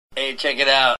Hey, check it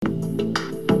out.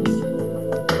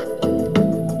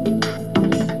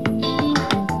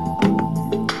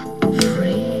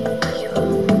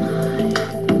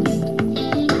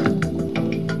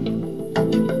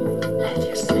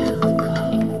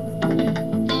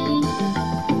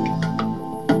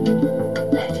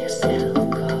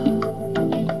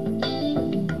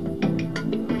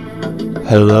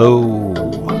 Hello.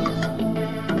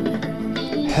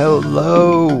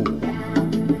 Hello.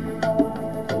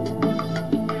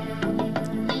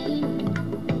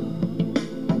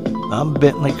 I'm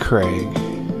Bentley Craig.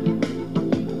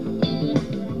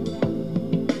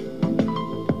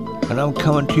 And I'm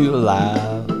coming to you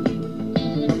live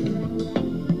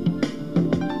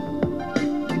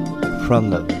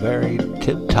from the very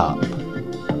tip top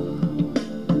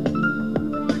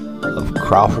of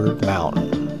Crawford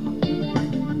Mountain.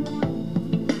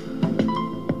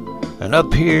 And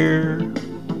up here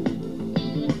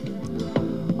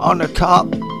on the top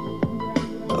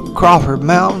of Crawford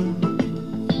Mountain,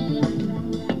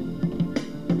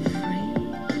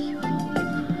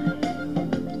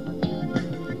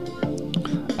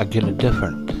 I get a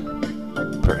different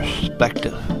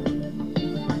perspective.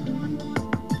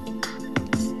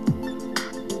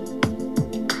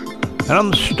 And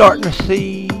I'm starting to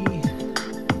see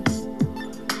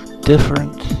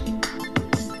different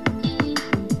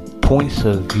points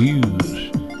of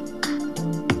views.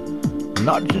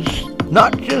 Not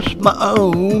just my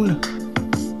own,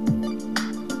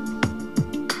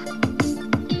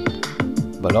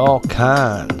 but all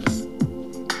kinds.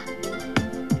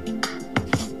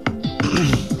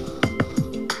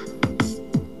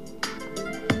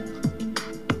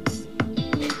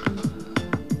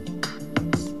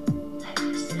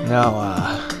 Now,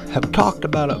 I have talked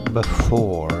about it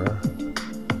before,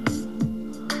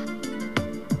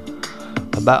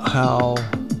 about how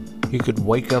you could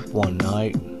wake up one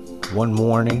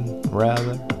morning,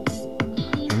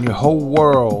 and your whole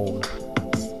world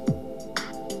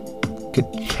could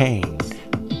change.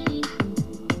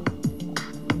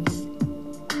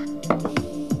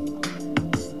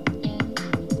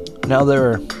 Now,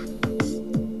 there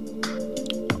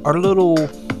are little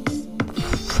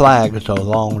flags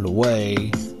along the way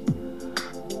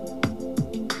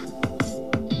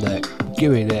that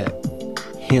give you that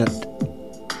hint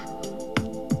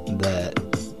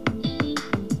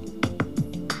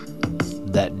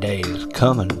that day is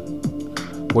coming,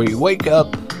 where you wake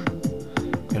up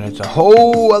and it's a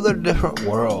whole other different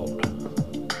world.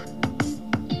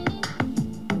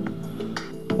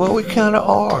 Well, we kind of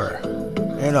are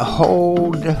in a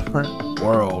whole different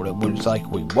world. It was like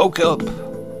we woke up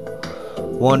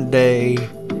one day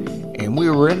and we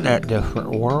were in that different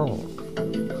world.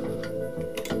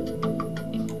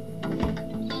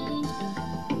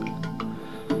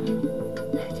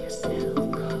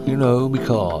 You know,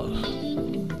 because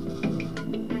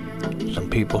some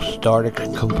people started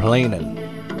complaining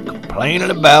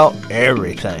about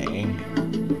everything.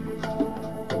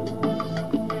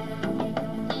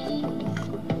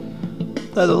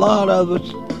 That a lot of us,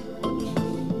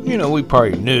 you know, we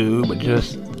probably knew, but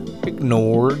just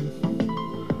ignored.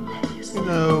 You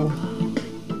know,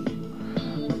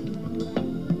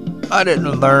 I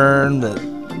didn't learn that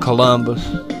Columbus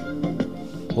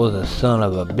was a son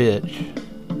of a bitch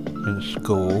in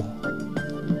school.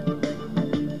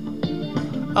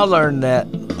 I learned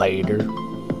that later.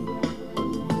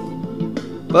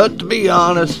 But to be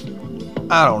honest,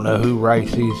 I don't know who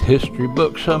writes these history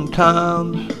books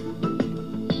sometimes.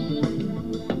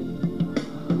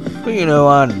 But you know,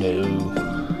 I knew.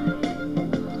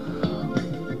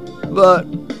 But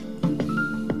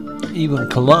even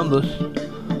Columbus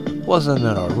wasn't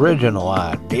an original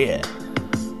idea.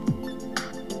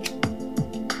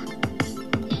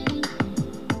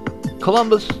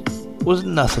 Columbus was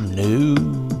nothing new.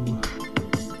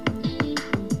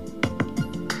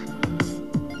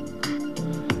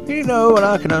 You know, and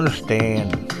I can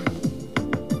understand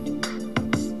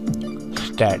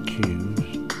statues.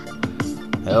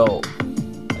 Hell,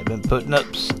 they've been putting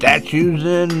up statues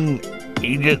in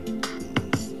Egypt,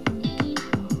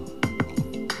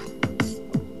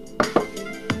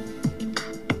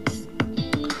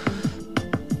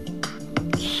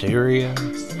 Syria,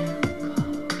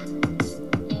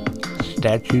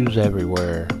 statues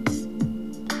everywhere.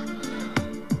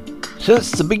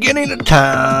 Since the beginning of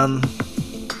time,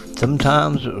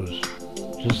 sometimes it was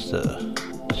just a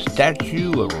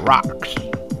statue of rocks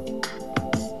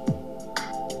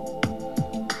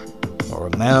or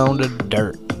a mound of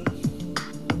dirt.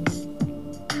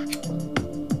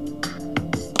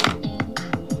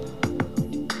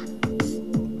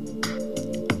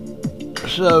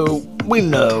 So we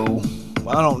know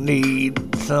I don't need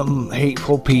some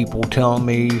hateful people telling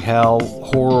me how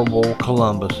horrible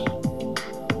Columbus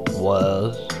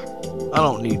was. I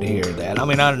don't need to hear that. I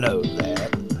mean, I know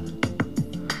that.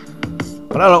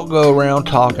 But I don't go around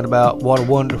talking about what a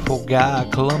wonderful guy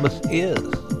Columbus is.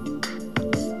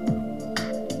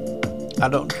 I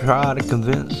don't try to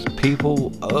convince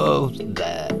people of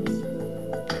that.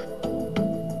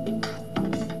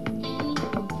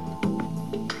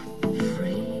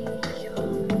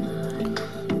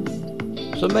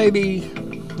 So maybe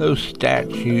those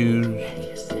statues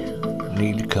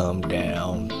need to come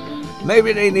down.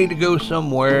 Maybe they need to go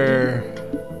somewhere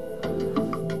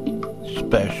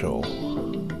special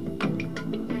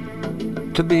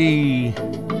to be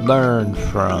learned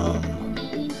from.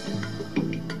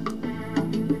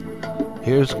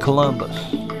 Here's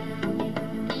Columbus,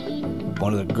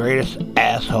 one of the greatest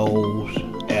assholes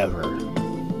ever.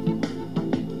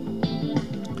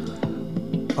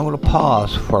 I'm going to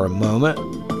pause for a moment.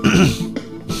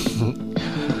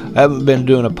 I haven't been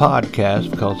doing a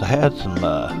podcast because I had some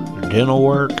dental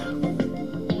work.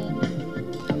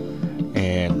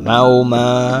 And my oh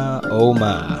my, oh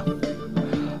my.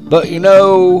 But you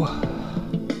know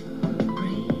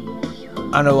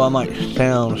I might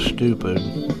sound stupid.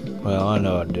 Well, I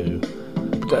know I do.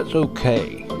 But that's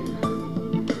okay.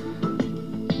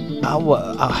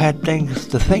 I had things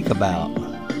to think about.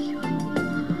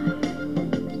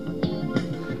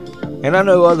 And I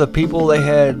know other people, they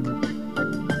had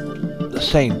the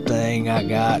same thing I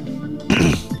got.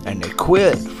 And they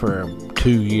quit for 2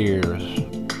 years.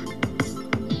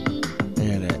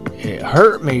 And it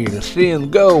hurt me to see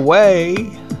them go away.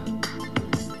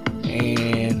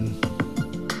 And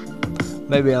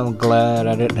maybe I'm glad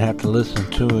I didn't have to listen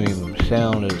to him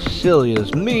sound as silly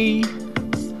as me.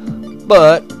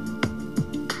 But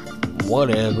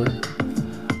whatever.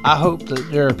 I hope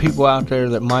that there are people out there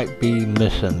that might be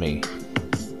missing me.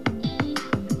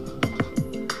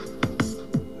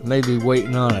 Maybe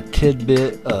waiting on a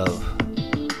tidbit of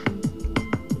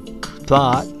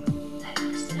thought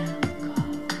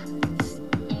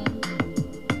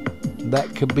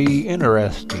that could be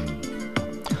interesting.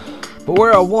 But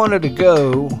where I wanted to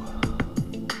go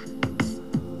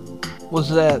was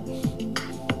that,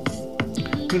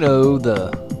 you know,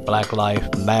 the Black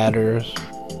Lives Matters.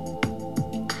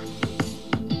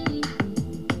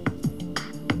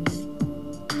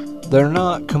 They're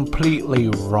not completely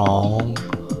wrong.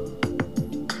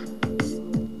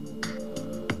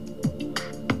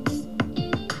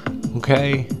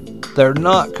 Okay? They're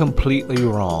not completely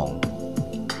wrong.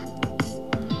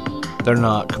 They're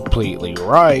not completely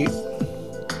right.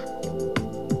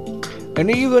 And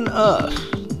even us,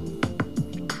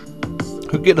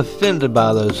 who get offended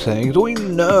by those things, we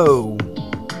know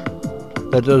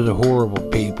that those are horrible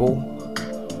people.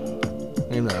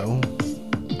 You know,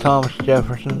 Thomas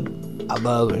Jefferson, I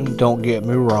love him, don't get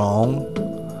me wrong.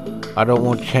 I don't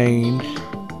want to change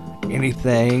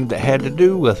anything that had to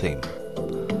do with him.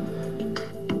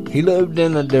 He lived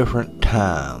in a different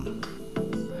time.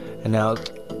 And now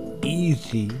it's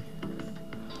easy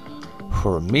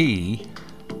for me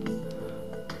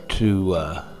to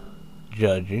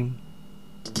judge him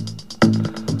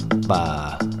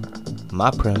by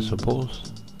my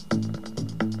principles.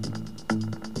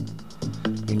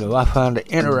 You know, I find it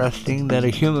interesting that a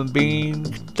human being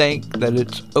think that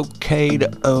it's okay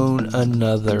to own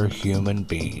another human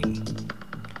being.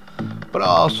 But I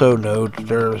also know that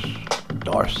there's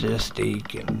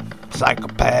narcissistic and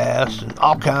psychopaths and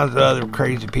all kinds of other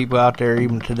crazy people out there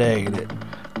even today that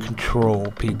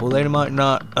control people. They might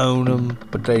not own them,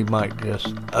 but they might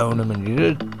just own them and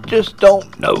you just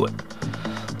don't know it.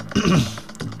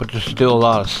 But there's still a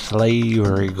lot of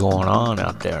slavery going on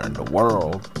out there in the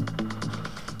world.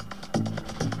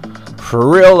 For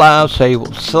real live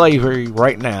slavery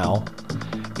right now.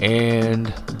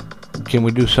 And can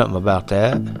we do something about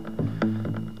that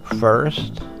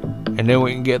first? And then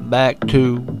we can get back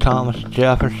to Thomas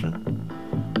Jefferson.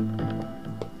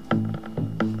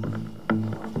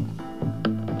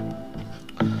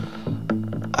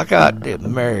 I got the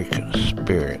American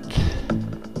spirit.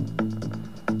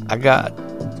 I got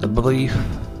the belief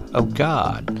of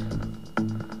God.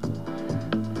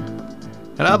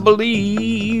 And I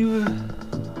believe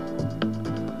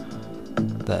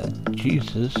that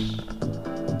Jesus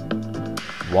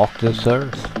walked this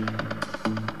earth.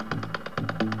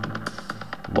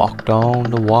 Walked on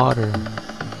the water.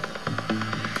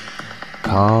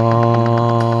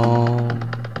 Calm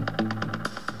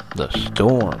the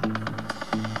storm.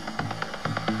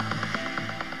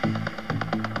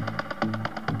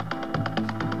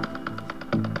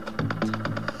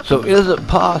 So is it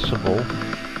possible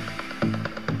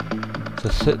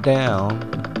to sit down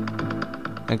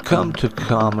and come to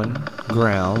common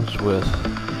grounds with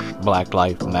Black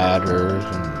Lives Matters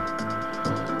and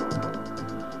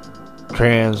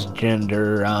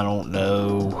transgender, I don't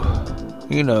know.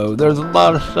 You know, there's a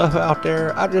lot of stuff out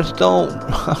there. I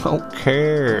don't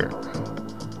care.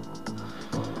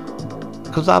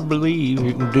 Because I believe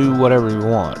you can do whatever you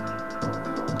want.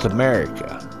 It's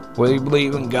America. Whether you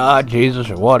believe in God, Jesus,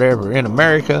 or whatever, in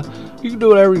America, you can do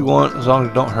whatever you want as long as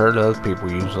you don't hurt other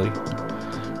people usually.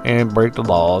 And break the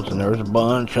laws, and there's a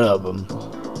bunch of them.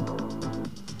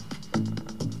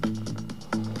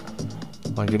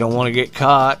 Like you don't want to get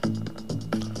caught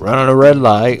running a red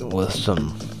light with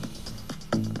some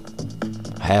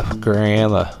half a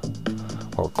gram or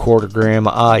a quarter gram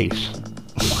of ice.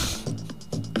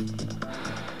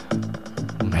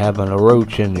 And having a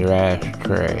roach in your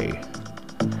ashtray.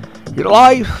 Your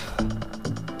life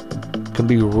can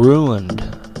be ruined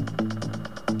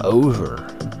over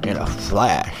in a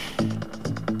flash.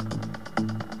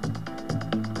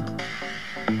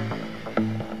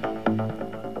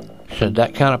 Should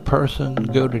that kind of person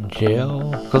go to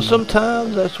jail? Because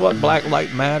sometimes that's what Black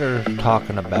Lives Matter is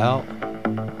talking about.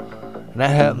 And that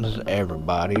happens to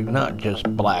everybody, not just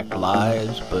black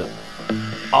lives, but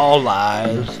all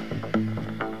lives.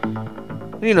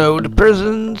 You know, the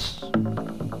prisons,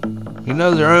 you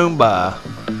know, they're owned by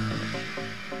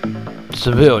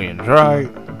civilians, right?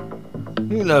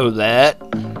 You know that.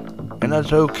 And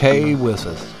that's okay with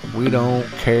us. We don't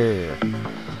care.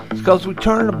 It's because we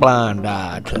turn a blind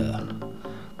eye to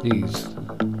these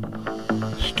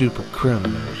stupid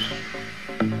criminals.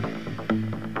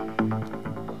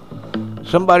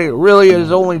 Somebody that really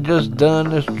has only just done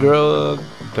this drug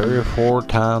 3 or 4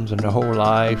 times in their whole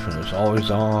life and is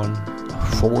always on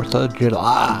 4th of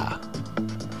July.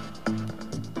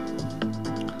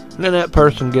 And then that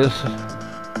person gets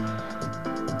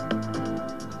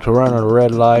to run a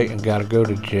red light and gotta go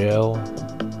to jail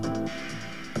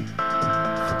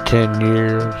for 10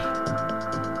 years.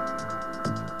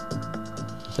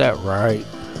 Is that right?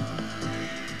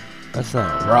 That's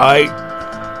not right.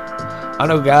 I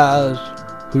know guys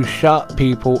who shot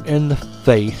people in the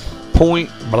face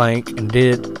point blank and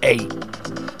did 8.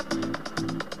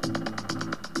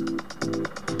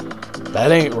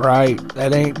 That ain't right.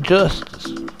 That ain't justice.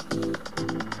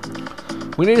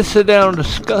 We need to sit down and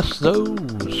discuss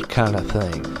those kind of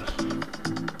things.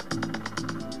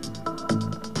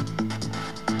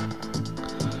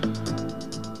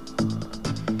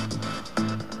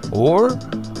 Or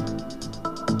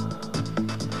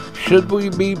should we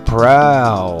be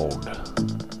proud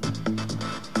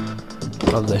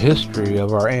of the history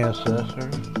of our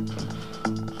ancestors?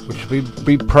 We should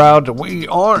be proud that we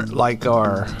aren't like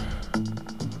our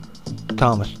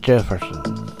Thomas Jefferson.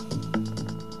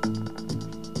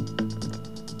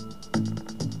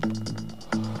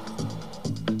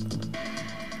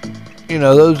 You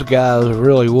know, those guys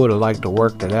really would have liked to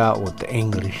work it out with the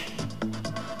English.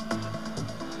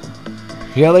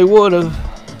 Yeah, they would have.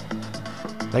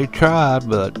 They tried,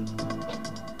 but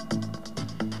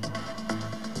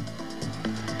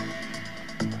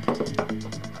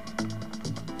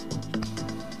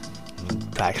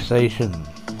taxation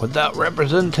without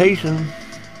representation.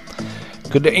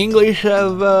 Could the English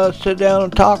have sit down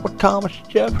and talked with Thomas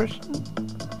Jefferson?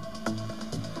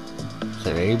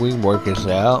 Said, hey, we can work this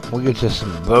out. We'll get you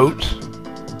some votes.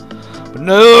 But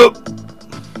nope.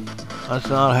 That's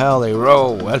not how they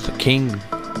roll. That's a king.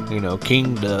 You know,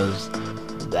 king does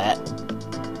that.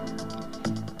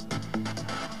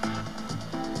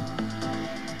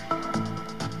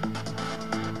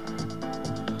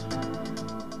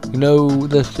 You know,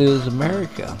 this is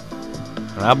America.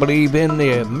 And I believe in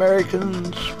the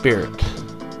American spirit.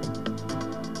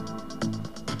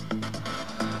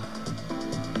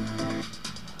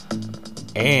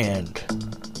 And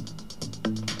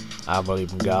I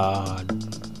believe in God.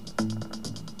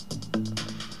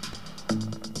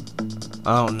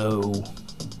 I don't know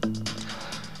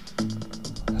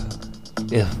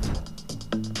if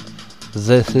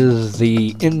this is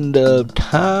the end of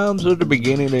times or the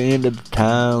beginning of the end of the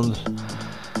times,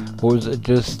 or is it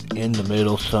just in the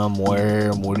middle somewhere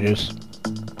and we're just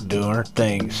doing our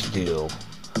thing still,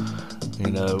 you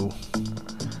know?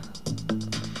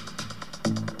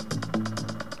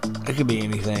 It could be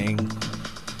anything.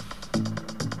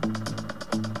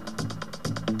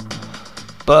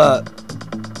 But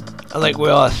I think we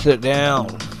ought to sit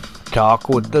down, talk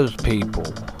with those people.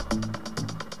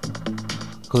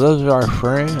 Because those are our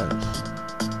friends.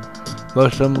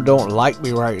 Most of them don't like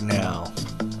me right now.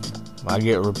 I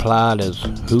get replied as,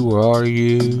 who are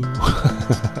you?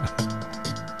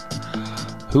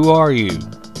 Who are you?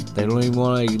 They don't even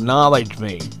want to acknowledge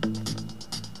me.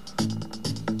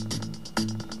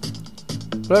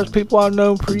 But there's people I've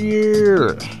known for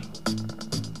years.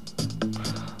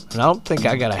 And I don't think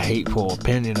I got a hateful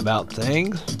opinion about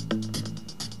things.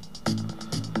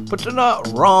 But they're not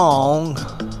wrong.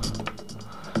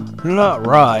 They're not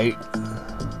right.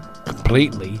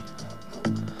 Completely.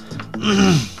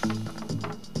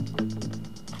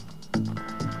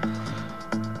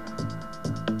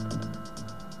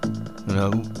 You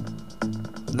know,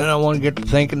 then I want to get to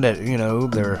thinking that, you know,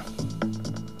 they're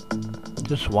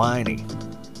just whiny.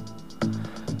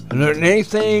 And there's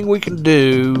anything we can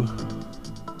do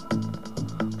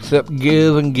except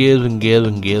give and give and give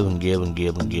and give and give and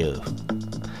give and give.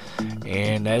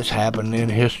 And that's happened in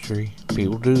history.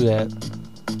 People do that.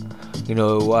 You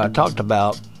know, I talked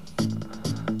about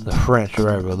the French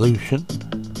Revolution.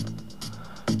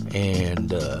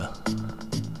 And,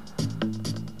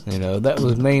 you know, that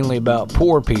was mainly about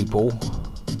poor people.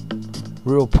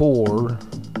 Real poor.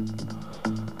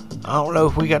 I don't know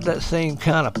if we got that same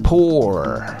kind of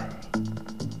poor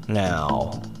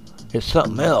now. It's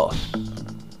something else.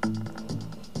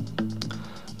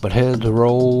 But heads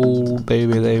rolled,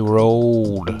 baby, they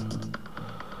rolled.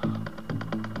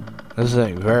 This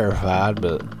ain't verified,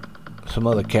 but some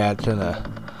other cats in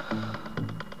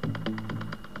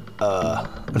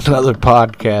another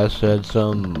podcast said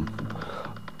some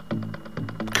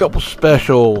couple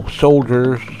special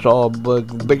soldiers saw a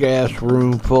big ass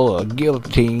room full of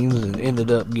guillotines and ended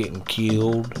up getting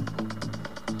killed.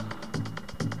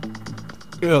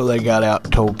 You know, they got out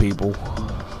and told people.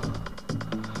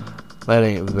 That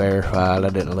ain't verified. I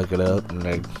didn't look it up. And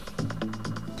the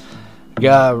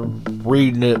guy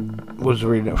was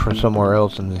reading it from somewhere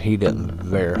else, and he didn't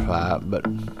verify it. But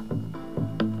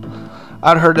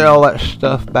I'd heard all that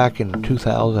stuff back in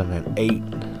 2008.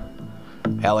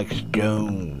 Alex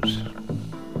Jones.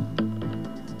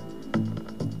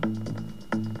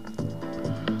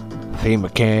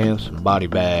 FEMA camps and body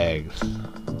bags.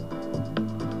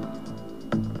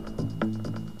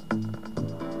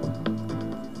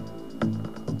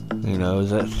 You know, is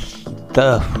that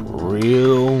stuff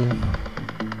real?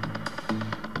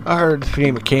 I heard the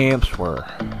FEMA camps were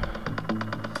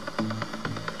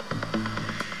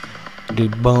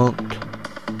debunked.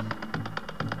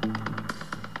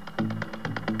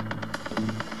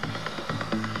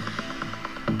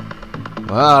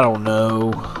 Well, I don't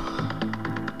know.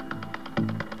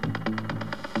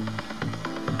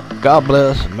 God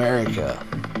bless America.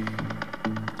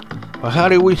 Well, how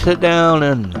do we sit down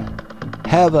and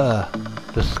have a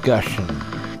discussion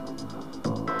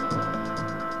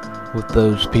with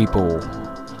those people?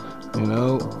 You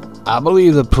know, I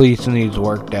believe the police needs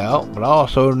worked out, but I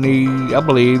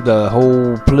believe the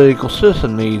whole political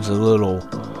system needs a little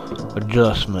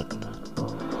adjustment.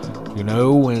 You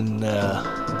know, when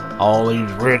all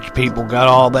these rich people got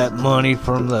all that money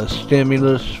from the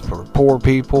stimulus for poor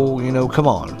people, you know, come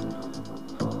on.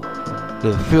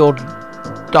 Did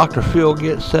Dr. Phil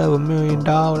get $7 million?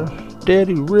 Did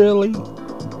he really?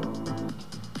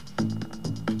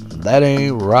 That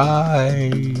ain't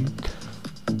right.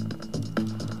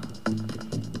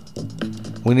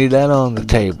 We need that on the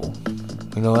table.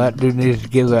 You know, that dude needs to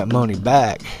give that money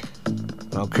back. I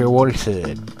don't care what he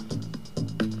said.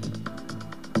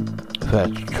 If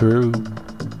that's true.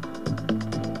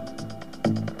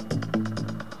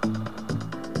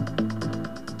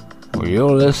 Well,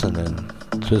 you're listening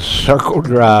to Circle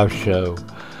Drive Show.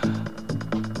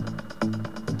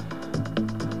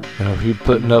 And if you're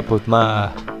putting up with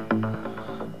my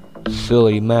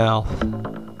silly mouth,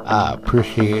 I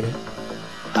appreciate it.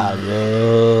 I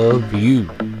love you.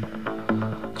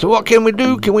 So what can we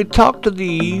do? Can we talk to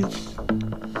these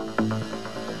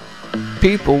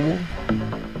people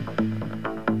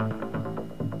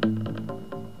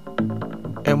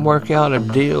and work out a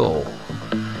deal,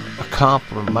 a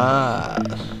compromise?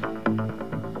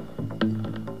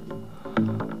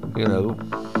 You know,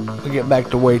 we get back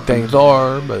to the way things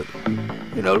are, but,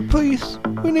 you know, the police,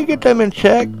 we need to get them in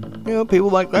check. You know, people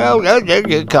like, oh,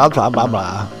 get cops, blah, blah,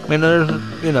 blah. I mean,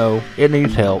 you know, it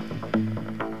needs help.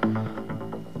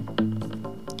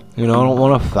 You know, I don't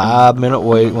want a 5-minute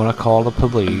wait when I call the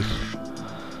police.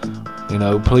 You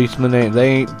know, policemen, they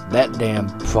ain't that damn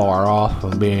far off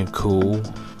from being cool.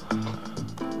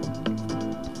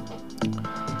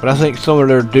 But I think some of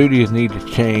their duties need to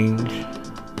change.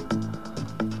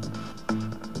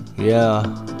 Yeah.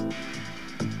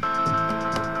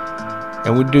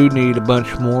 And we do need a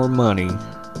bunch more money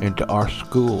into our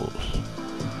schools.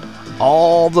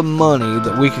 All the money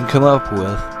that we can come up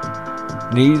with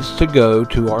needs to go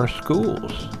to our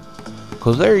schools.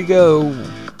 Because there you go,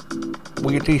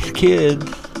 we get these kids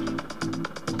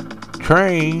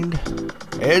trained,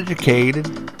 educated,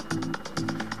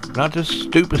 not just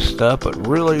stupid stuff, but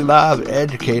really live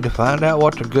educated, find out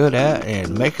what they're good at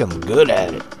and make them good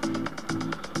at it.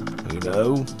 You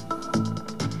know,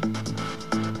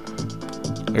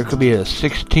 there could be a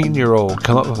 16-year-old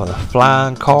come up with a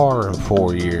flying car in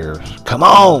 4 years. Come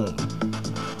on!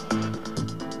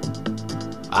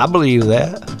 I believe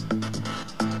that.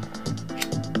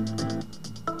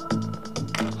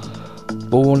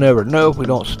 But we'll never know if we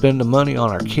don't spend the money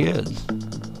on our kids.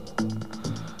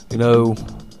 You know,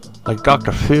 like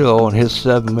Dr. Phil and his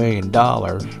 $7 million.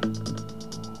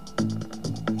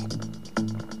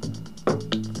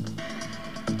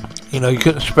 You know, you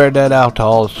couldn't spread that out to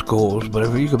all the schools, but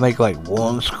if you could make like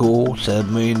one school $7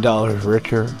 million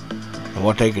richer, and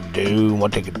what they could do, and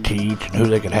what they could teach, and who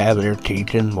they could have there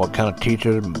teaching, what kind of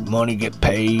teacher money get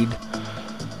paid.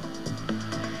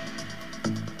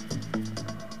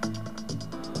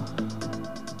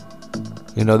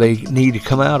 You know, they need to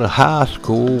come out of high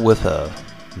school with a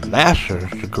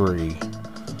master's degree.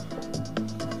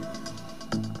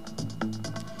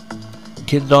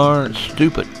 Kids aren't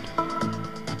stupid.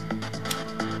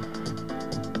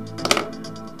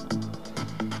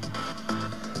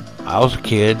 I was a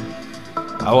kid.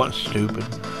 I wasn't stupid.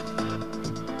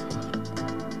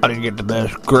 I didn't get the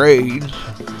best grades.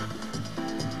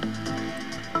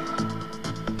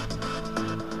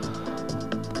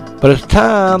 But it's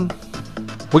time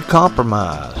we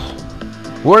compromise.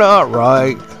 We're not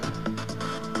right.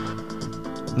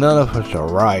 None of us are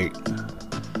right.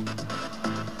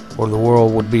 Or the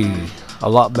world would be a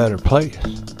lot better place.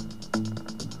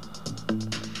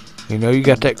 You know, you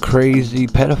got that crazy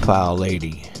pedophile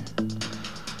lady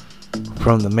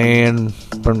from the man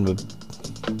from the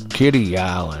Kitty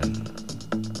Island.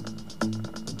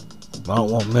 I don't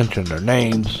want to mention their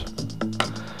names,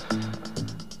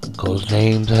 'cause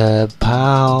names have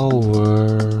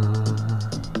power.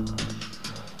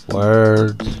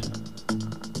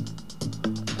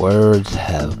 Words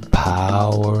have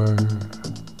power.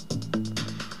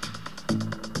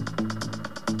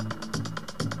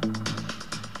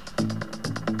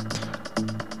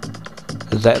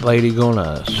 Is that lady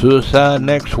gonna suicide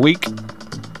next week?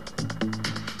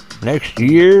 Next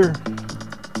year?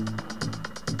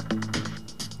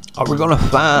 Are we gonna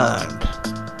find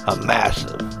a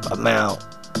massive amount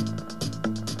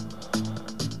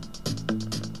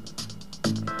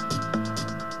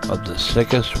of the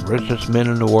sickest, richest men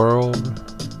in the world?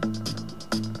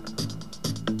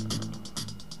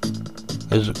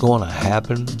 Is it gonna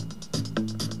happen?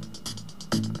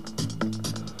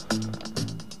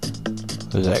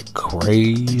 Is that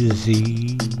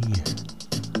crazy?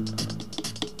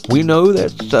 We know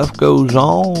that stuff goes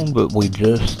on, but we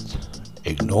just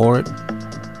ignore it.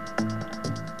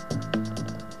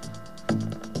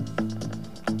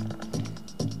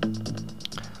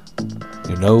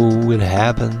 You know it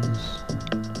happens.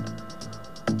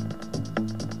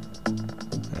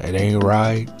 It ain't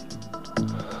right.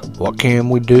 What can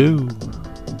we do?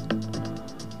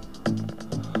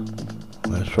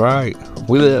 That's right.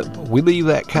 We leave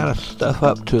that kind of stuff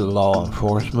up to law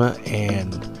enforcement,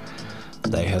 and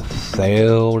they have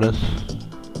failed us.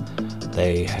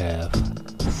 They have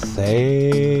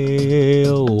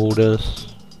failed us.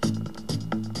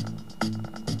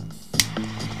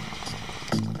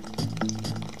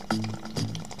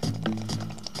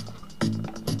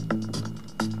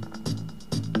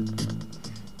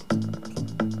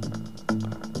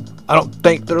 I don't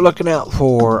think they're looking out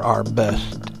for our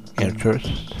best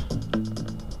interests.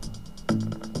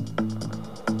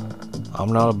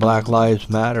 I'm not a Black Lives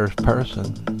Matter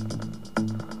person,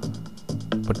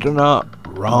 but they're not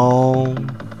wrong.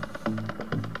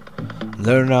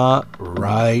 They're not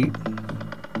right.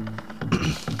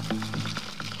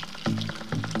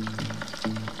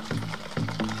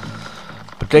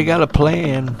 But they got a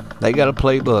plan. They got a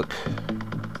playbook.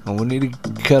 And we need to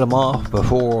cut them off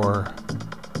before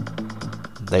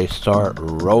they start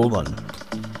rolling.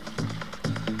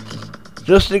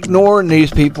 Just ignoring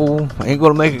these people ain't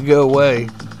gonna make it go away.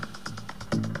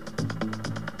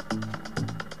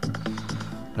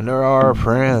 And there are our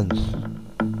friends.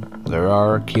 There are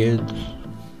our kids.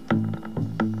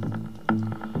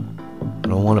 I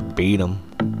don't want to beat them.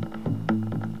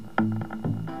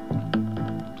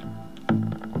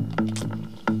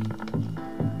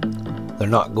 They're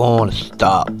not going to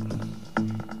stop.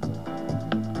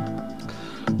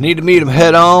 Need to meet them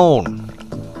head on.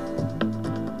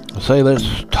 Say,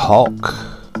 let's talk.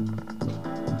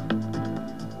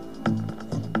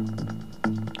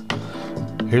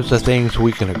 Here's the things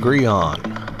we can agree on.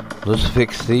 Let's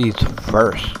fix these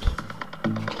first.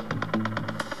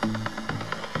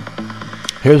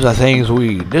 Here's the things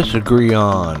we disagree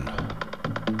on.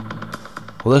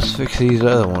 Well, let's fix these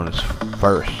other ones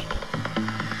first.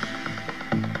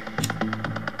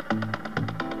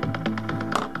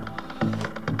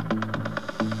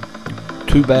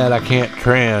 Too bad I can't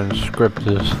transcript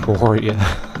this for you.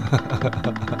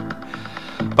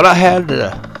 But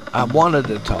I wanted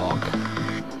to talk.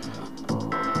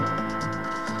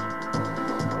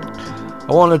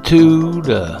 I wanted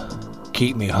to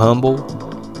keep me humble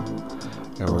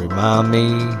and remind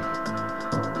me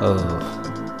of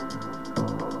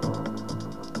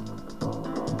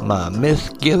my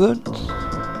misgivings.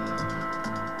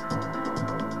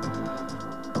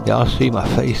 Y'all see my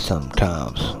face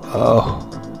sometimes. Oh,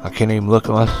 I can't even look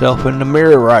at myself in the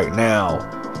mirror right now.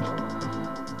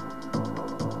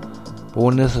 But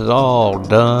when this is all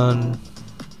done,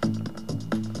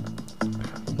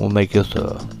 we'll make this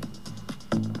a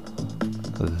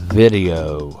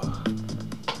video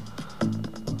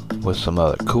with some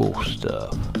other cool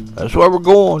stuff. That's where we're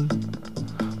going.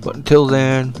 But until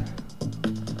then,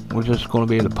 we're just going to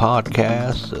be the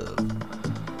podcast of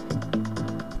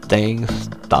things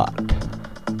thought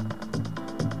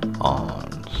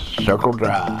on Circle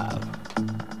Drive.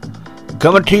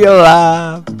 Coming to you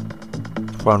live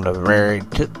from the very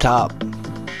tip top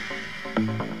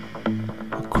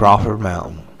of Crawford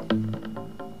Mountain.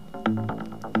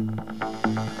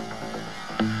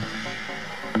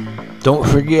 Don't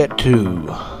forget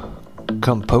to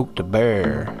come poke the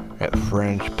bear at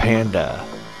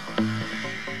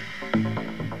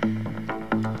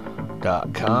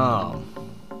FrenchPanda.com.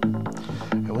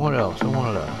 And what else?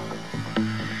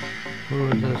 Who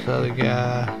is this other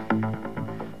guy?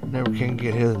 Never can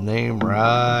get his name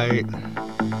right.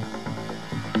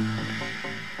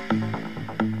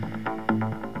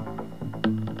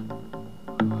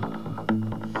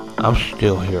 I'm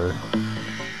still here.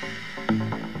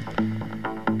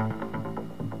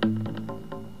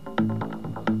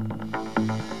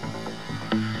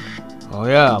 Oh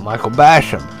yeah, Michael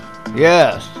Basham.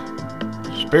 Yes.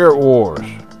 Spirit Wars.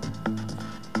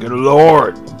 Good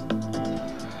Lord.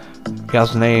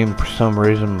 Guy's name for some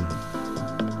reason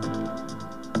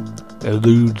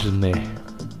eludes me.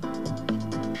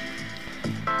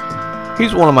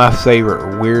 He's one of my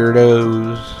favorite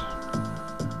weirdos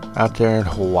out there in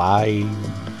Hawaii.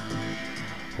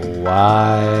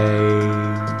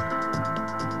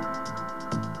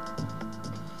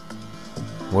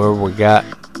 Where we got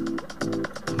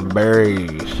Barry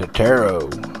Soetoro.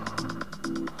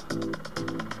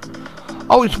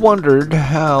 Always wondered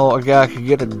how a guy could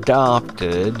get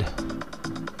adopted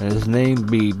and his name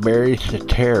be Barry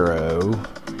Soetoro,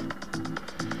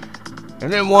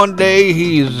 and then one day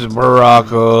he's Barack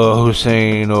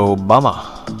Hussein Obama.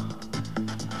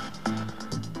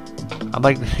 I'd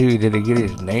like to see, did he get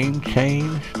his name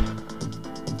changed?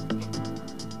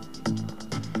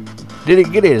 Did he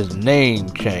get his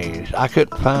name changed? I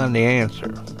couldn't find the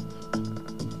answer.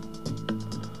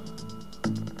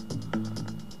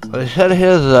 But they said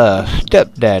his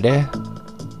stepdaddy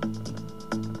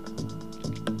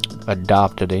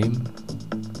adopted him.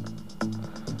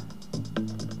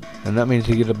 And that means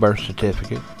he gets a birth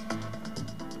certificate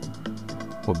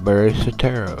with Barry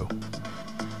Soetoro.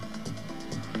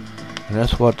 And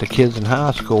that's what the kids in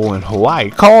high school in Hawaii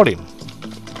called him.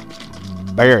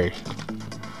 Barry.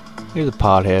 He's a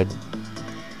pothead.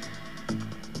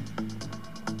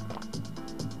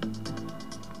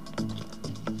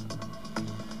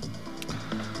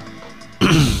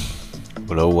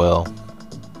 But oh well.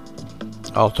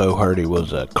 Also heard he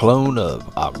was a clone of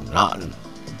Akhenaten.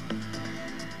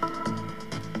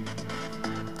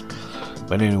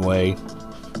 But anyway,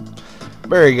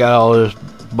 Barry got all this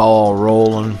ball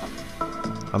rolling.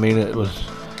 I mean, it was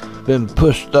been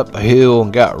pushed up a hill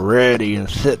and got ready and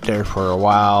sit there for a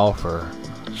while for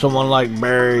someone like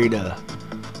Barry to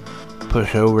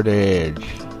push over the edge.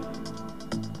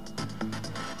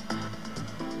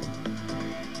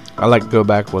 I like to go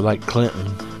back with like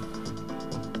Clinton.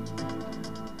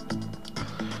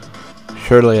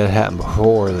 Surely it happened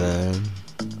before then.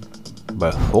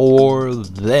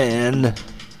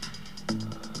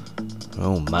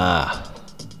 Oh my.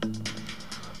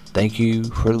 Thank you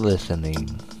for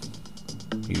listening,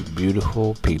 you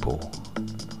beautiful people.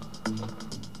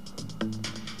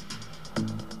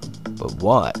 But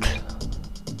what?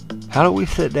 How do we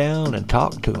sit down and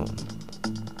talk to them?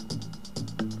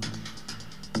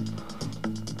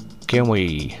 Can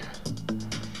we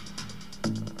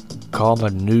call the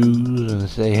news and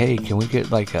say, hey, can we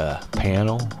get like a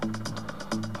panel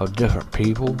of different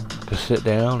people to sit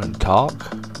down and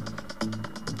talk?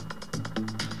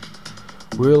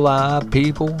 Real live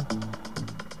people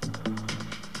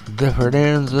different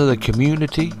ends of the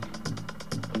community.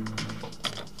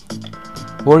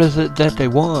 What is it that they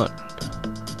want?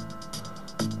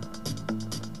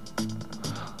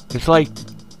 It's like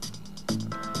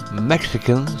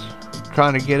Mexicans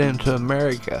trying to get into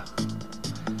America.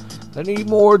 They need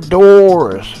more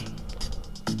doors.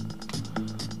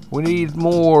 We need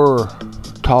more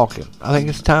talking. I think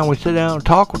it's time we sit down and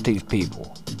talk with these people.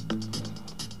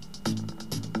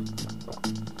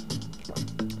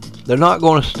 They're not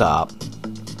going to stop.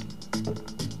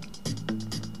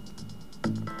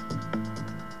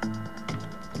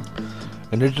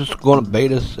 And they're just going to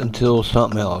bait us until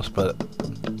something else. But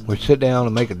we sit down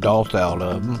and make adults out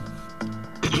of them.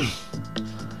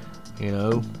 You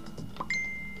know.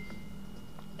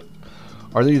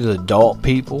 Are these adult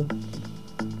people?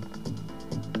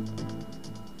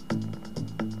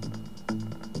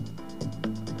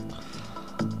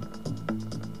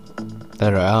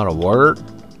 That are out of work?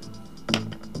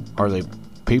 Are they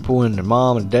people in their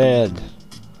mom and dad's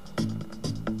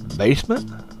basement?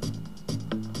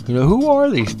 You know, who are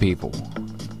these people?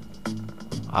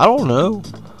 I don't know.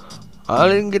 I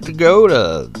didn't get to go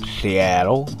to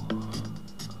Seattle.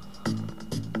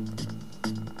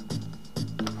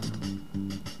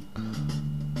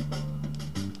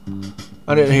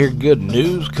 I didn't hear good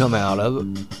news come out of it.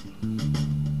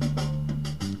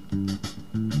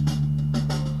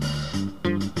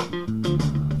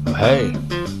 Hey,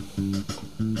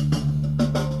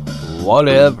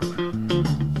 whatever.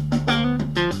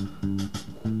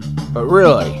 But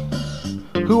really,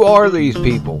 who are these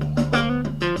people?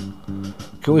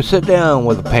 Can we sit down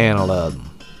with a panel of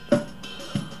them?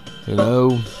 You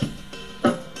know,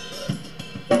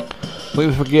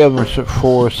 we forgive them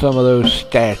for some of those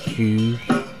statues.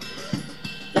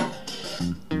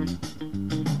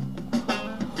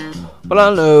 But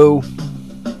I know,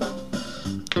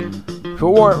 if it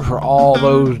weren't for all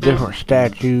those different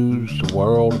statues, the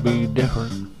world would be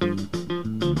different.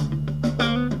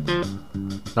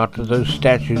 Not that those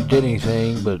statues did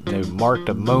anything, but they marked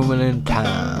a moment in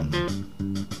time.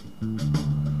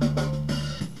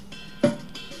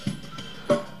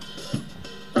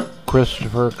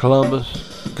 Christopher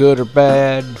Columbus, good or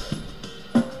bad,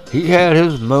 he had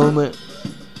his moment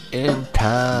in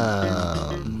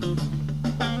time.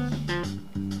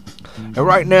 And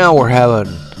right now we're having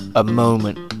a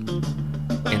moment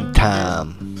in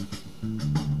time.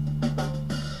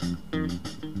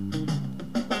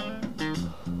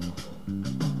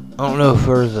 I don't know if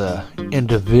there's a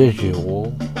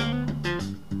individual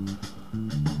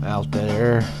out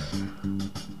there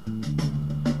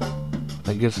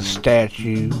that gets a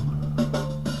statue,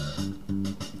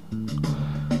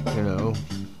 you know.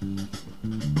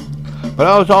 But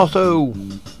I was also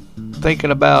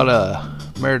thinking about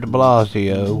Mayor de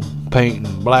Blasio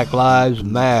painting Black Lives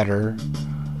Matter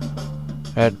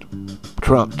at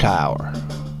Trump Tower.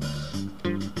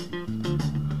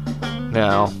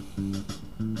 Now,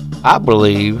 I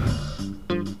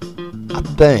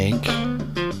think,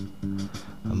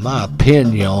 in my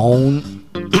opinion,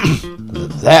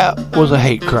 that was a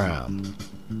hate crime.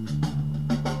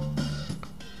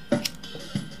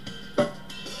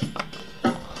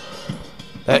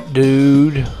 That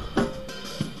dude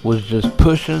was just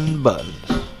pushing buttons.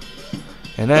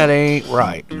 And that ain't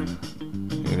right.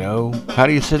 You know, how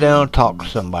do you sit down and talk to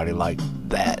somebody like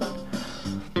that?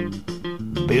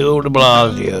 Bill de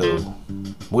Blasio.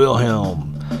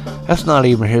 Wilhelm. That's not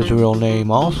even his real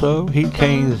name also. He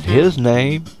changed his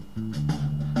name.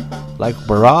 Like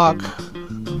Barack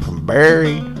from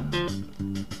Barry.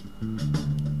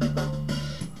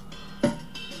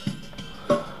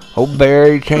 Old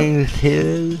Barry changed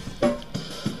his.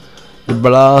 De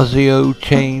Blasio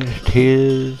changed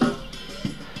his.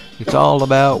 It's all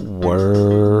about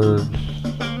words.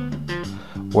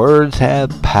 Words have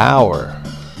power.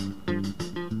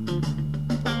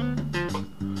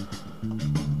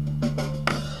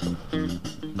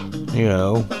 You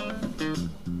know,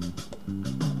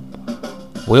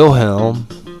 Wilhelm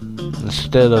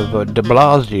instead of de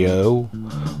Blasio,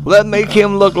 well, that'd make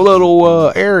him look a little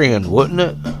Aryan, wouldn't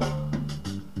it?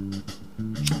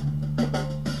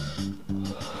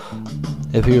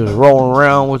 If he was rolling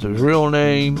around with his real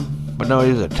name, but no,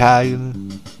 he's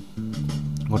Italian,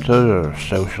 which those are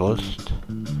socialist,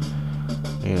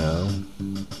 you know.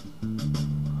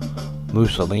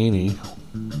 Mussolini,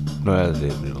 no, that's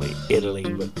Italy,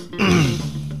 but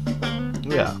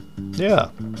yeah.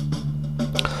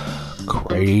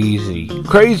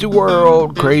 Crazy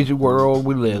world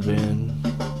we live in.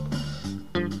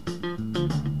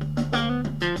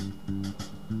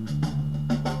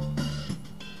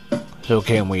 So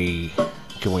can we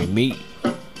meet?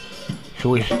 Should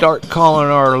we start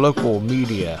calling our local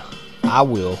media? I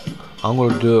will. I'm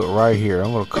going to do it right here.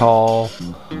 I'm going to call,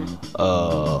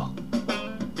 I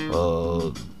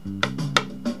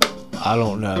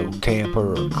don't know, Tampa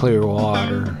or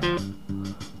Clearwater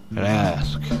and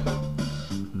ask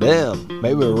them,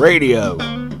 maybe radio.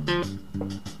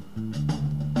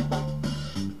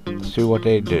 See what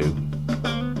they do.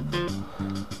 I'm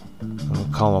going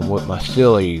to call them with my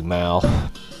silly mouth.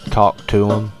 Talk to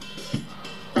them.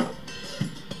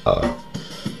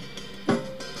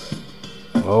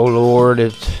 Oh Lord,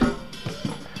 it's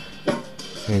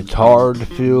hard to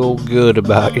feel good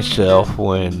about yourself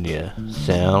when you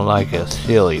sound like a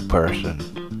silly person.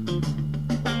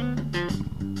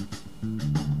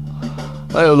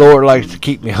 The Lord likes to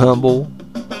keep me humble.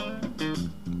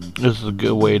 This is a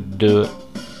good way to do it.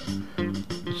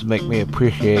 Just make me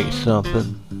appreciate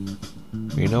something.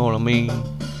 You know what I mean?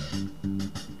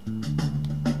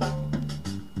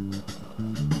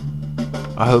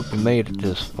 I hope you made it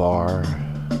this far.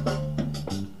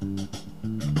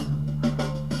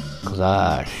 'Cause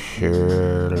I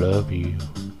sure love you.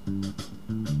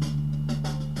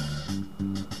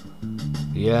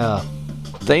 Yeah,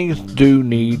 things do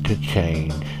need to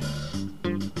change.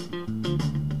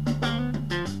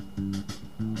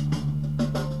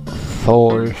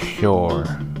 For sure.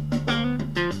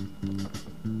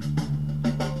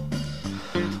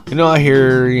 You know, I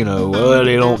hear, well,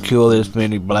 they don't kill this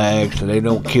many blacks, and they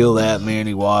don't kill that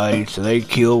many whites, and they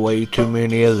kill way too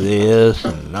many of this,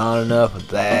 and not enough of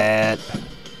that.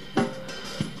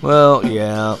 Well,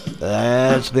 yeah,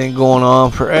 that's been going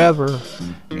on forever,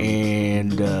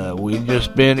 and we've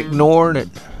just been ignoring it.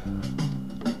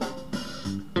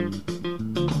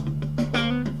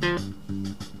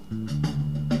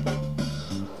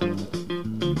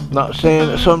 Not saying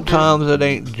that sometimes it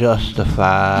ain't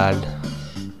justified.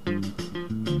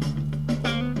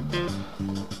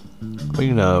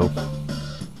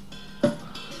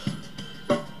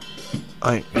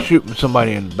 I ain't shooting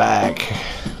somebody in the back,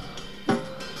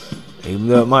 even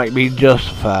though it might be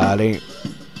justified, ain't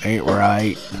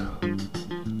right.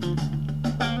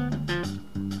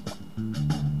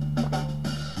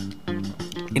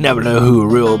 You never know who a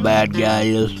real bad guy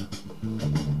is.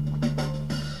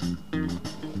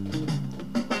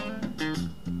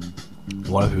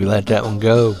 What if you let that one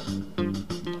go?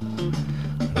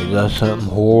 He does something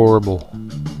horrible.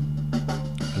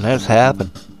 And that's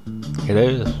happened. It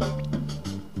is.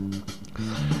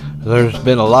 There's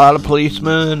been a lot of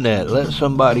policemen that let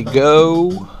somebody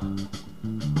go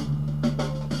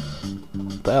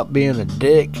without being a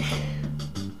dick.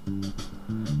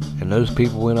 And those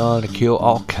people went on to kill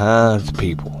all kinds of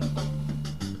people.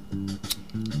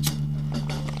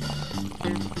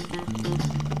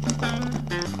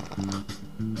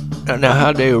 Now,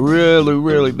 had they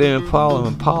really been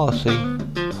following policy,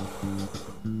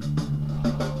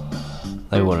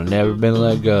 they would have never been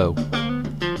let go.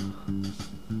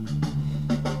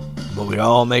 But we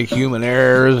all make human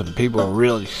errors, and people are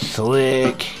really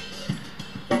slick.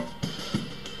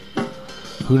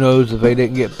 Who knows if they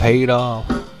didn't get paid off?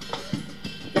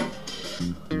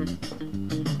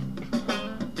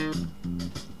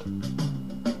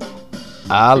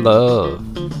 I love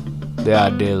the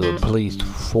idea of the police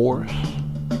force,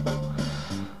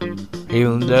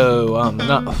 even though I'm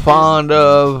not fond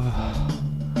of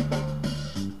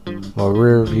my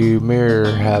rear view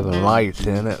mirror having lights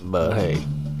in it, but hey,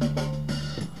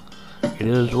 it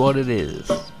is what it is.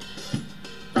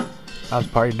 I was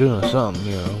probably doing something,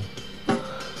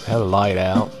 had a light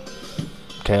out,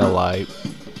 tail light.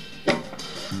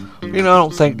 I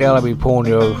don't think they'll be pulling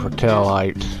you over for tail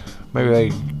lights. Maybe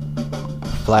they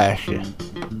flash you,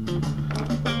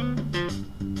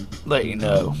 let you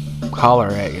know, holler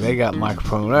at you. They got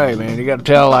microphone. Hey man, you got a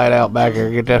tail light out back here.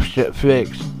 Get that shit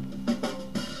fixed.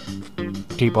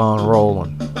 Keep on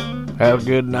rolling. Have a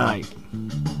good night.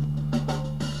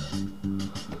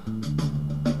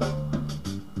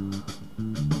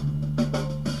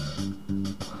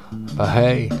 But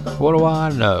hey, what do I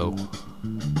know?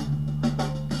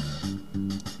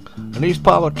 And these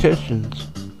politicians,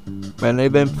 man,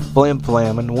 they've been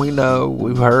flim-flamming. We know.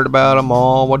 We've heard about them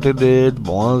all, what they did.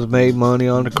 One's made money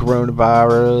on the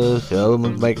coronavirus. The other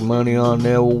one's making money on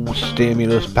the old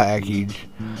stimulus package.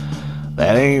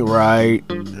 That ain't right.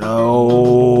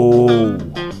 No.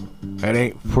 That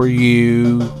ain't for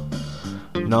you.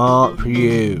 Not for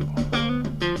you.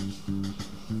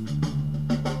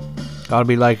 Gotta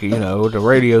be like, the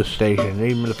radio station.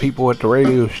 Even the people at the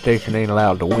radio station ain't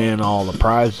allowed to win all the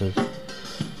prizes.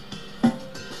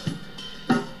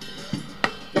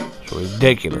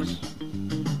 Ridiculous.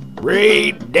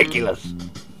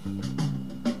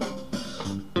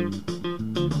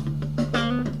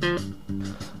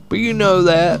 you know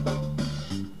that.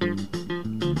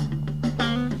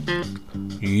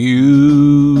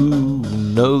 You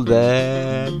know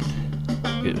that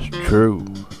it's true.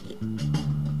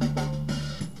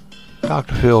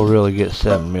 Dr. Phil really gets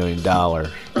 $7 million.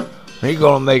 He's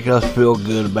gonna make us feel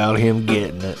good about him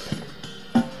getting it.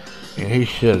 And he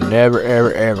should have never,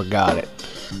 ever got it.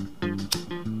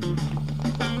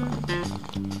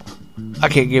 I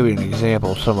can't give you an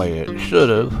example of somebody that should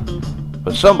have,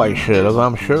 but somebody should have,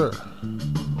 I'm sure.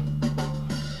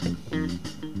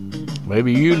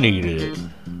 Maybe you needed it,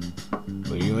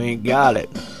 but you ain't got it.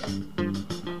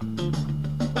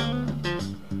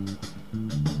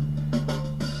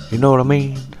 You know what I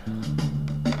mean?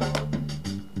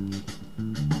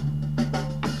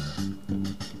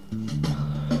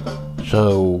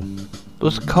 So,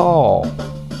 let's call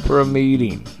for a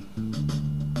meeting.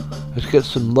 Let's get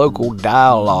some local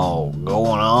dialogue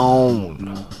going on.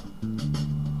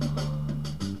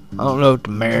 I don't know if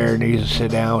the mayor needs to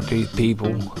sit down with these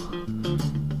people.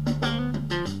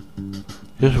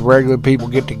 Just regular people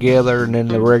get together, and then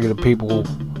the regular people,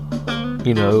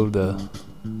 you know,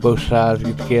 both sides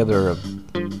get together of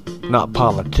not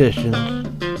politicians,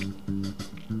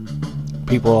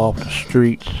 people off the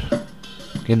streets,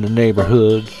 in the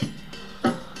neighborhoods,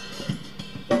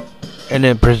 and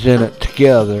then present it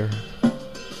together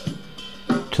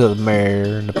to the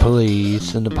mayor and the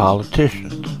police and the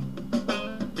politicians.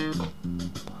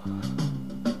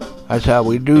 That's how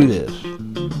we do this.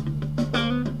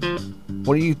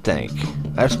 What do you think?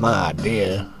 That's my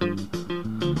idea.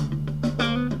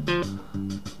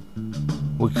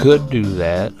 We could do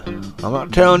that. I'm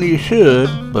not telling you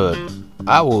should, but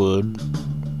I would.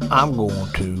 I'm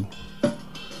going to.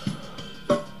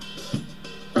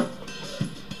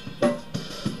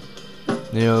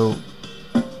 You know,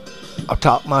 I've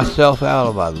talked myself out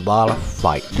of a lot of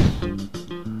fights.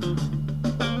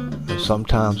 And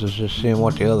sometimes it's just seeing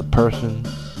what the other person,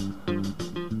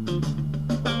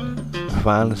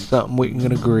 finding something we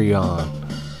can agree on.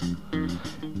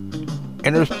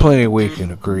 And there's plenty we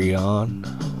can agree on,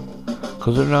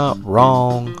 because they're not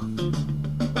wrong.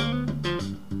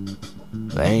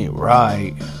 They ain't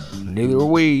right. Neither are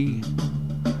we.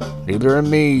 Neither are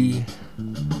me.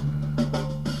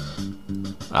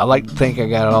 I like to think I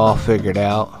got it all figured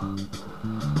out.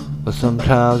 But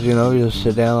sometimes, you know, you just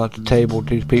sit down at the table with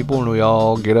these people and we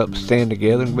all get up and stand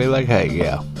together and be like, hey,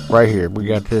 yeah, right here, we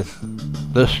got this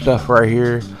stuff right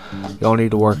here. Y'all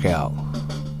need to work out.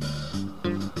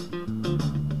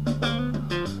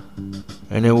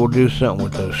 And then we'll do something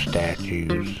with those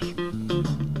statues.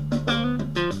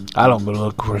 I don't go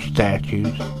looking for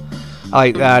statues. I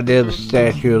like the idea of the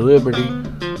Statue of Liberty.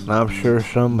 I'm sure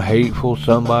some hateful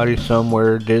somebody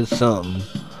somewhere did something.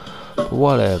 But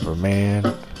whatever, man.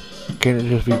 Can't it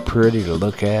just be pretty to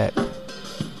look at?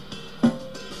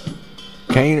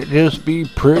 Can't it just be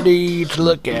pretty to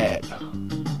look at?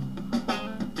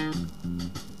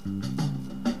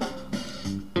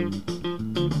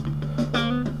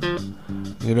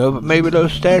 You know, but maybe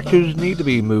those statues need to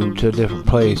be moved to a different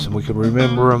place and we can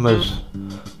remember them as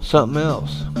something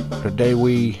else. The day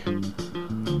we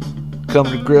come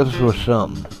to grips with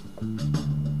something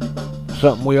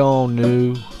we all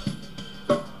knew,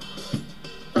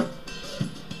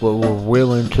 but we're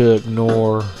willing to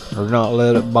ignore or not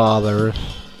let it bother us.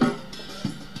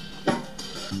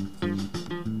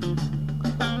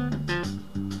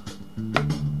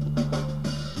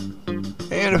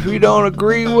 And if you don't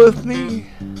agree with me,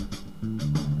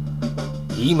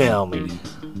 email me,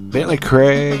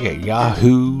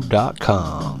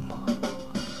 BentleyCraig@yahoo.com.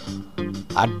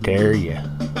 I dare you.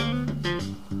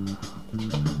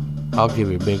 I'll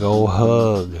give you a big old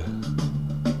hug.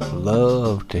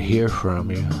 Love to hear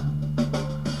from you.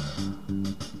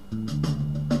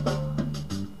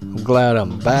 I'm glad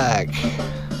I'm back.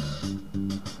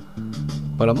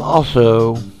 But I'm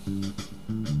also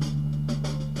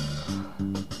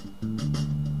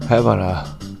having a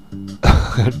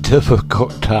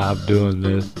difficult time doing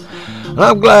this. And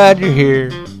I'm glad you're here.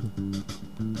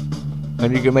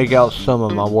 And you can make out some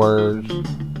of my words.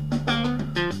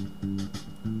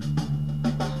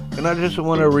 And I just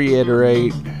want to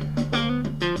reiterate,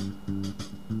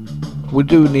 we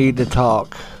do need to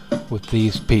talk with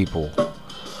these people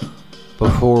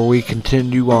before we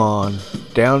continue on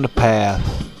down the path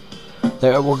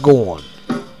that we're going.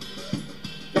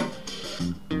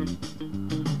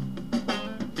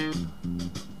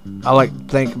 I like to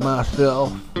think of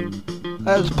myself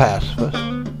as a pacifist.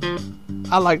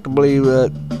 I like to believe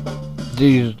that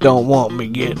Jesus don't want me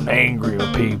getting angry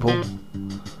with people.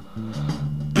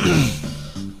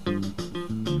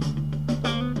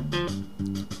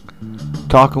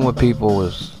 Talking with people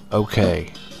is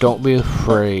okay. Don't be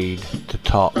afraid to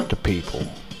talk to people.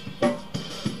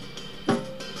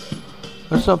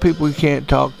 There's some people we can't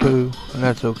talk to, and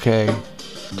that's okay.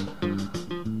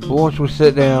 But once we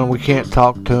sit down and we can't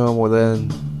talk to them, well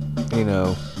then,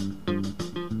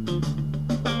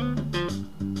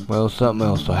 well, something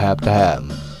else will have to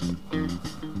happen.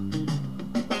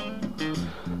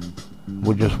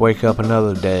 We'll just wake up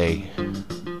another day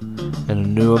in a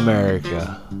new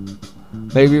America.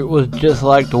 Maybe it was just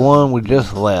like the one we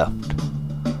just left.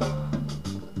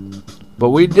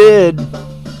 But we did.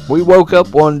 We woke up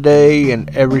one day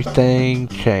and everything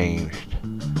changed.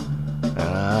 And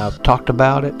I've talked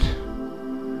about it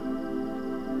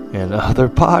in other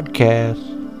podcasts.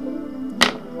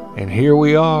 And here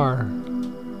we are.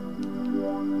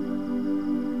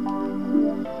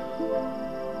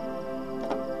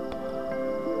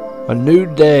 A new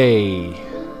day.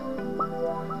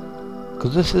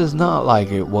 Because this is not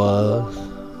like it was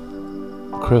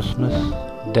Christmas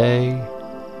Day.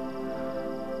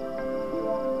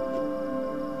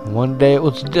 One day it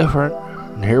was different,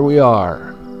 and here we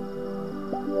are.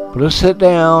 But let's sit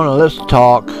down and let's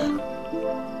talk.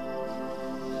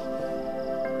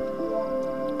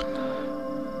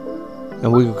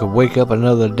 And we could wake up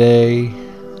another day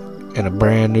in a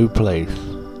brand new place.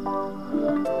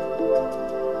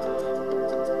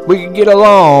 We could get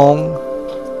along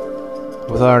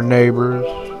with our neighbors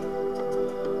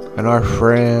and our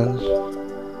friends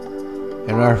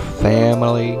and our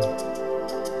family.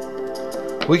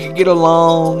 We could get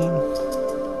along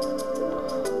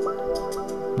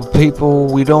with people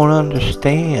we don't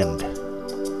understand.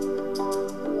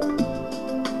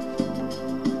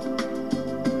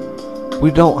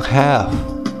 We don't have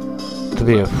to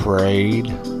be afraid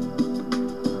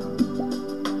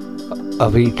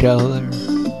of each other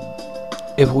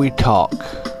if we talk.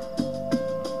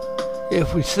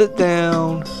 If we sit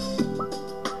down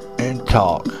and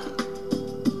talk.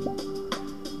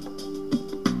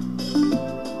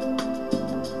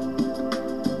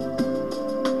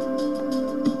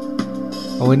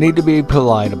 And we need to be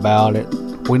polite about it.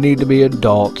 We need to be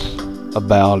adults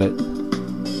about it.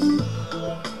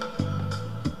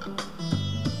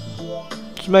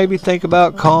 Just maybe think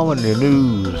about calling the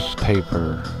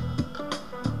newspaper.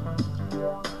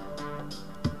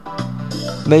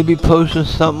 Maybe posting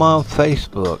something on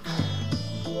Facebook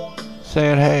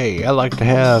saying, hey, I'd like to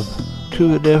have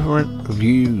 2 different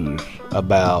views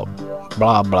about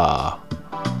blah blah.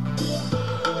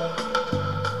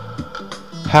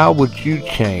 How would you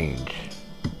change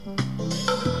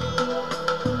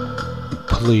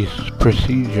police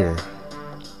procedure?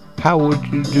 How would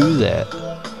you do that?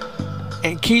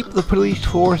 And keep the police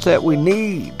force that we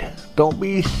need. Don't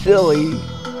be silly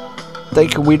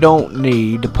thinking we don't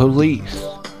need the police.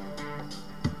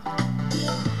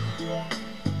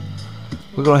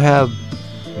 We're going to have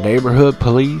neighborhood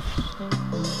police.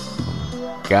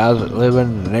 Guys that live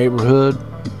in the neighborhood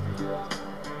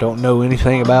don't know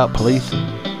anything about policing.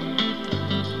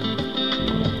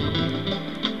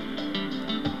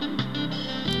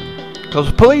 Because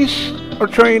the police are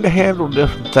trained to handle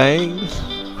different things.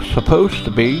 Supposed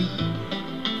to be.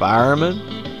 Firemen.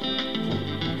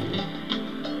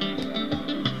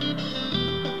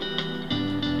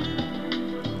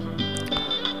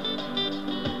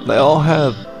 They all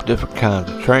have different kinds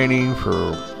of training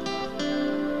for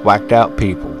whacked out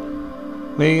people.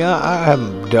 Me, I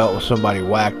haven't dealt with somebody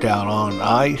whacked out on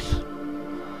ice.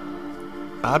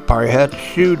 I'd probably have to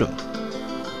shoot them.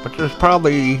 But there's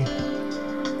probably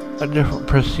a different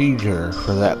procedure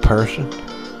for that person.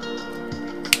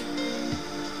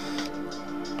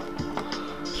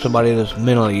 Somebody that's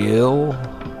mentally ill,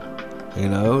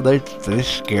 they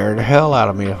scare the hell out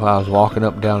of me if I was walking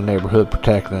up and down the neighborhood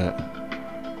protecting it.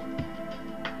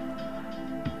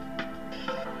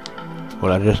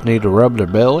 Would I just need to rub their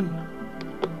belly?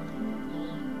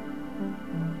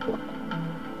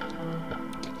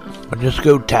 Or just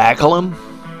go tackle them?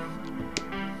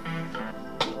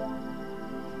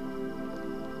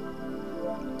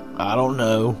 I don't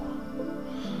know.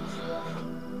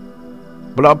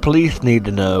 But our police need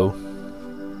to know.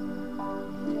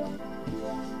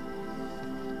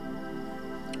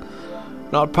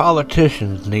 And our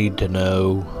politicians need to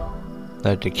know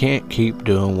that they can't keep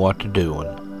doing what they're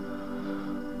doing.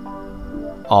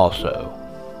 Also.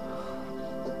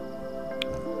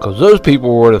 Because those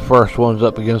people were the first ones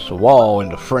up against the wall in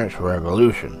the French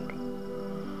Revolution.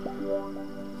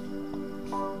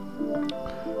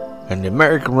 And the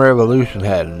American Revolution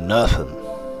had nothing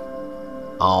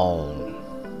on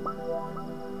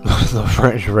the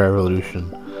French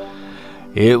Revolution.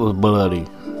 It was bloody.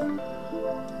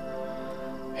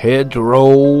 Heads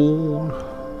rolled,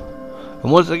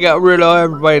 And once they got rid of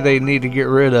everybody they need to get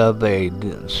rid of, they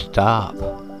didn't stop.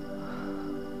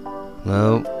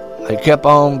 No, they kept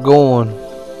on going.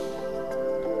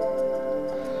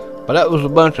 But that was a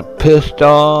bunch of pissed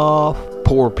off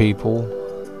poor people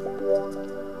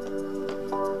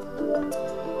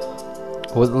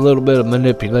with a little bit of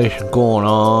manipulation going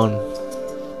on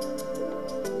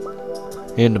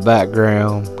in the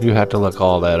background. You have to look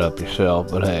all that up yourself,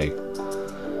 but hey,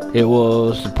 it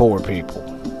was the poor people.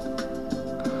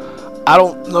 I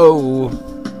don't know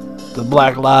if the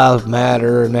Black Lives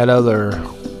Matter and that other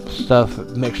stuff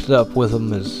mixed up with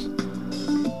them is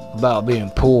about being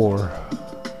poor.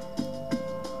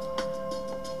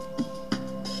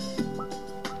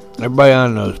 Everybody I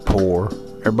know is poor.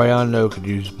 Everybody I know could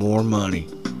use more money.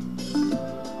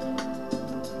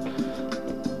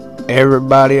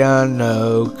 Everybody I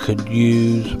know could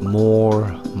use more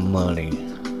money.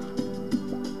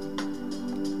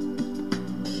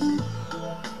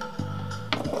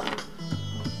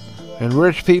 And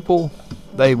rich people,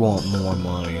 they want more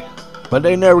money. But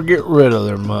they never get rid of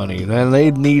their money. And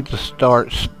they need to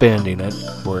start spending it.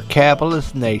 We're a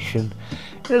capitalist nation.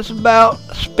 And it's about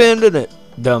spending it,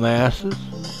 dumbasses.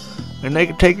 And they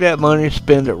can take that money and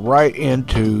spend it right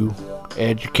into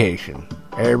education.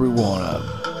 Every one of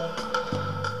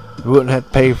them. You wouldn't have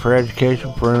to pay for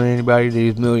education for anybody.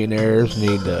 These millionaires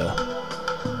need to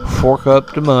fork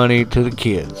up the money to the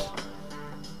kids.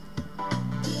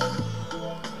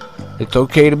 It's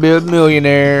okay to be a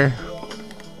millionaire,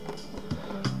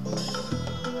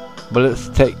 but let's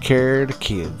take care of the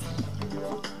kids.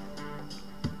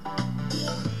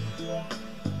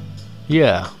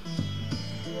 Yeah.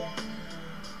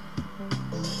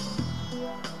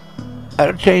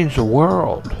 That'll change the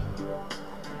world.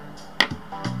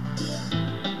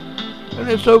 And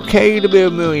it's okay to be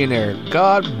a millionaire.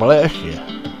 God bless you.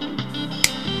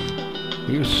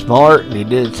 You're smart and you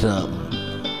did something.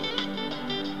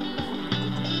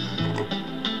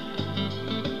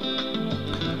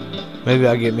 Maybe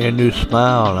I'll get me a new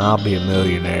smile and I'll be a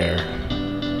millionaire.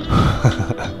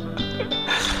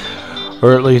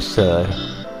 Or at least a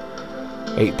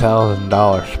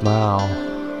 $8,000 smile.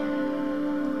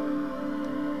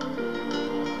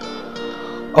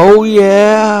 Oh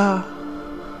yeah.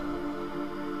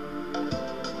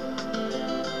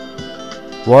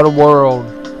 What a world.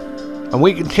 And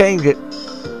we can change it.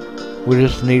 We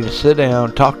just need to sit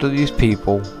down, talk to these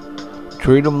people,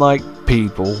 treat them like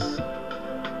people.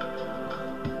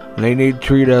 And they need to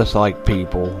treat us like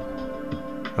people.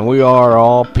 And we are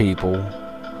all people.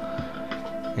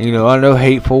 And, you know, I know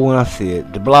hateful when I see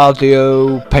it. De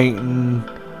Blasio painting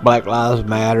Black Lives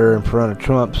Matter in front of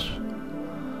Trump's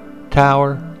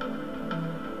tower.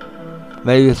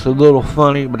 Maybe it's a little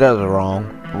funny, but that's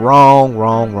wrong.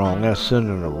 Wrong. That's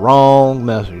sending the wrong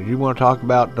message. You want to talk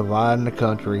about dividing the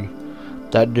country?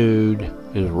 That dude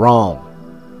is wrong.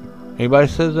 Anybody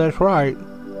says that's right,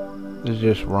 it's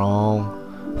just wrong.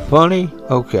 Funny?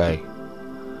 Okay.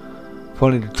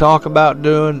 Funny to talk about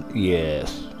doing?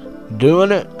 Yes.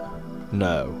 Doing it?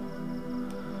 No.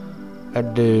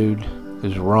 That dude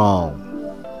is wrong,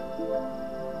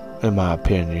 in my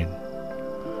opinion.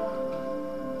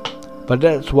 But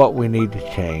that's what we need to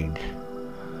change.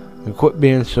 And quit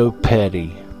being so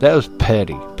petty. That was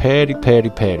petty. Petty.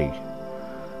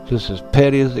 Just as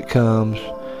petty as it comes.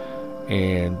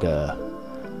 And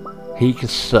he can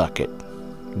suck it.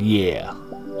 Yeah.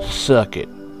 Suck it.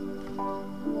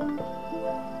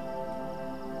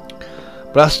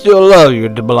 But I still love you,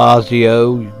 De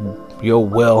Blasio. You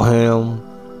Wilhelm.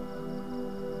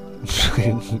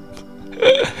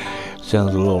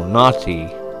 Sounds a little Nazi,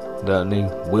 doesn't he?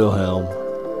 Wilhelm.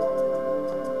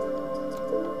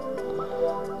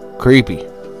 Creepy.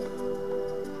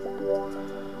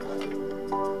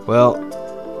 Well,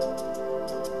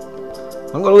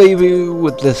 I'm going to leave you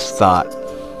with this thought.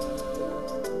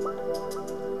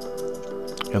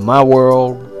 In my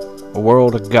world, a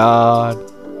world of God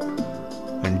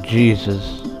and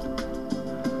Jesus,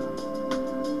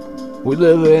 we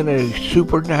live in a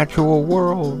supernatural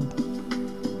world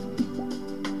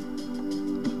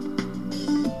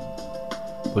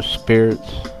with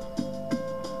spirits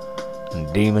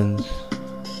and demons,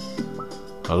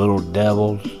 and little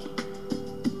devils.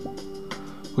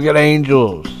 We got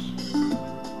angels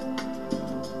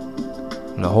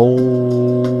and the Holy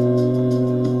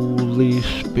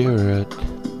Spirit.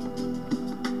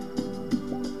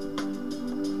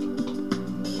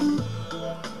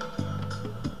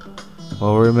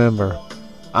 Well, remember,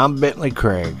 I'm Bentley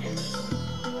Craig,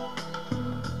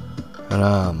 and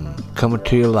I'm coming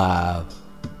to you live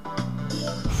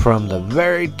from the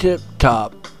very tip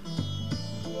top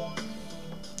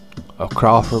of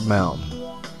Crawford Mountain.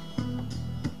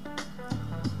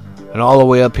 And all the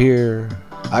way up here,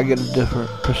 I get a different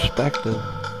perspective.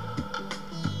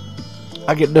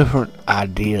 I get different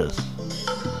ideas.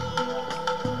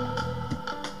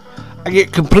 I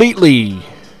get completely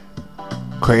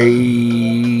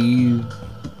crazy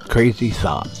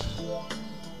thoughts.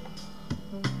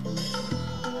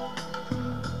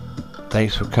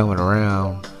 Thanks for coming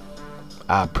around.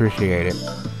 I appreciate it.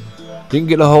 You can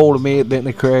get a hold of me at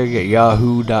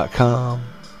BentleyCraig@yahoo.com.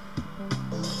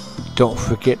 Don't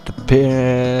forget to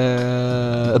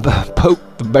poke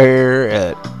the bear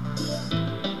at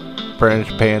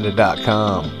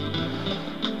FrenchPanda.com.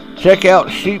 Check out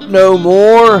Sheep No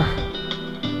More,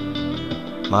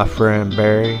 my friend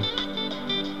Barry.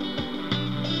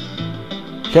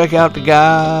 Check out the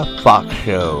Guy Fox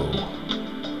Show,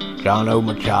 John O.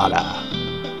 Machado.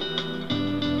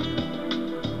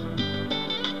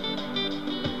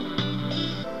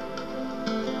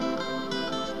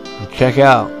 And check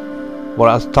out what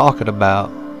I was talking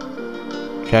about.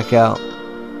 Check out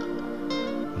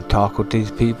and talk with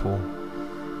these people.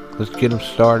 Let's get them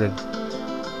started.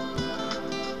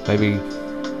 Maybe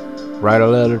write a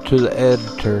letter to the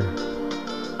editor.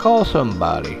 Call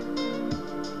somebody.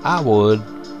 I would.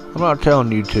 I'm not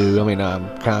telling you to. I mean, I'm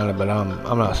kind of, but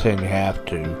I'm not saying you have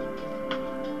to.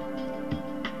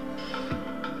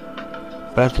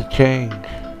 But that's a change.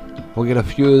 We'll get a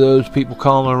few of those people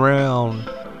calling around.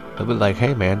 They'll be like,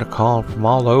 hey man, they're calling from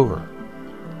all over.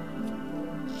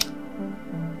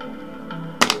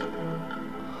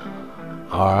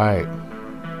 Alright.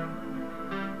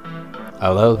 I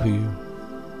love you.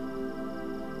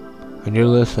 And you're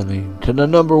listening to the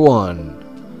number one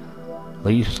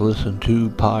least listened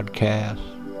to podcast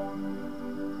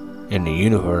in the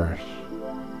universe.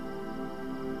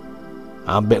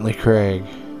 I'm Bentley Craig.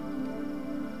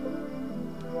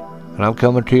 And I'm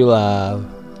coming to you live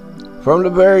from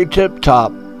the very tip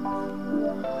top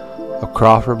of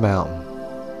Crawford Mountain.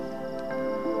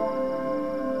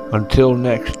 Until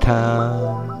next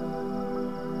time,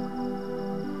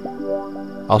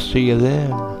 I'll see you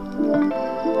then.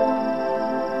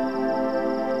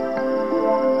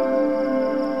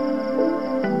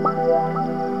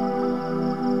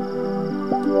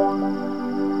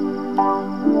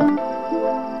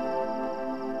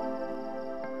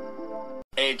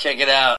 Hey, check it out.